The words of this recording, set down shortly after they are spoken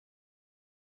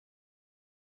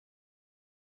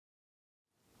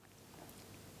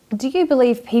Do you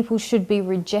believe people should be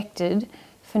rejected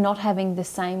for not having the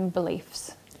same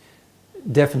beliefs?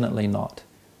 Definitely not.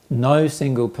 No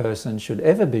single person should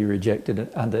ever be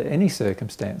rejected under any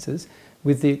circumstances,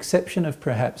 with the exception of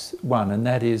perhaps one, and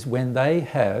that is when they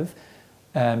have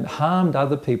harmed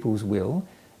other people's will.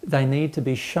 They need to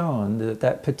be shown that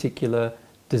that particular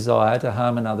desire to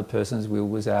harm another person's will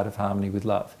was out of harmony with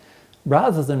love.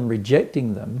 Rather than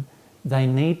rejecting them, it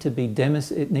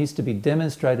needs to be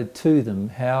demonstrated to them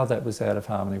how that was out of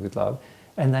harmony with love,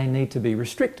 and they need to be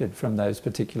restricted from those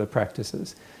particular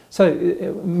practices. So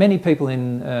many people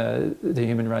in the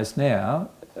human race now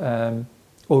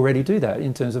already do that.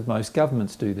 In terms of most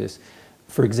governments do this.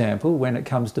 For example, when it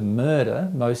comes to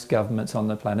murder, most governments on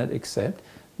the planet accept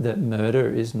that murder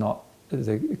is not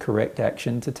the correct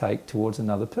action to take towards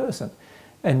another person.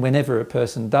 And whenever a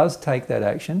person does take that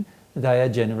action, they are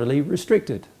generally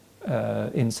restricted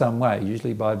in some way,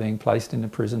 usually by being placed in a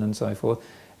prison and so forth,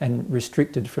 and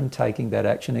restricted from taking that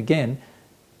action again,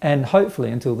 and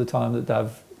hopefully until the time that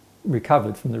they've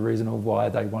recovered from the reason of why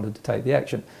they wanted to take the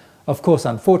action. Of course,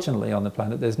 unfortunately on the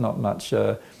planet there's not much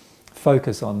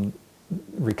focus on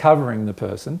recovering the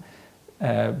person,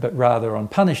 but rather on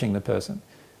punishing the person.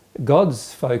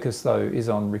 God's focus, though, is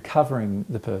on recovering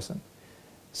the person.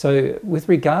 So with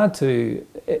regard to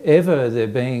ever there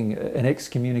being an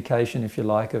excommunication, if you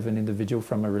like, of an individual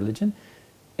from a religion,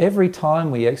 every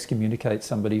time we excommunicate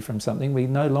somebody from something, we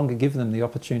no longer give them the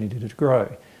opportunity to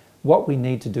grow. What we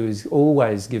need to do is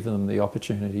always give them the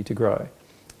opportunity to grow.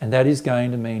 And that is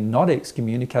going to mean not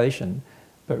excommunication,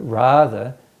 but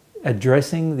rather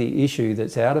addressing the issue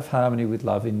that's out of harmony with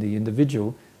love in the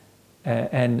individual,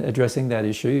 and addressing that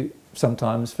issue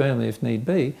sometimes firmly if need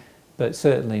be, but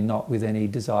certainly not with any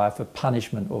desire for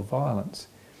punishment or violence.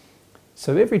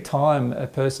 So every time a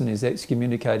person is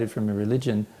excommunicated from a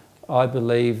religion, I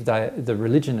believe that the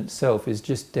religion itself is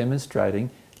just demonstrating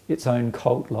its own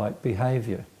cult-like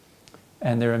behaviour.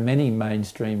 And there are many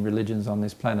mainstream religions on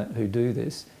this planet who do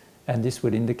this, and this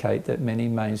would indicate that many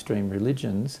mainstream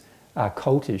religions are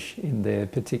cultish in their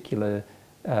particular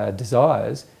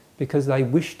desires, because they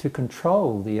wish to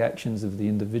control the actions of the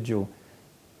individual,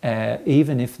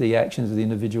 even if the actions of the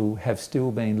individual have still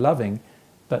been loving,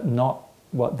 but not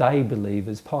what they believe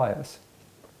is pious.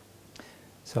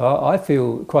 So I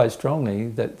feel quite strongly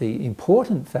that the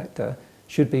important factor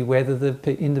should be whether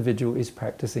the individual is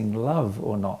practicing love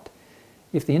or not.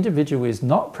 If the individual is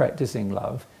not practicing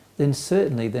love, then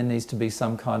certainly there needs to be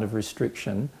some kind of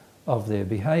restriction of their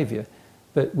behaviour.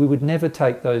 But we would never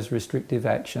take those restrictive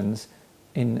actions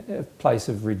in a place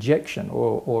of rejection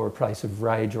or a place of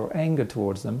rage or anger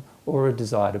towards them, or a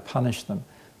desire to punish them.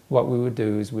 What we would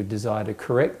do is we'd desire to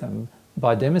correct them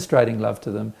by demonstrating love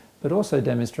to them, but also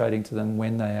demonstrating to them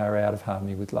when they are out of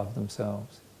harmony with love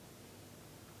themselves.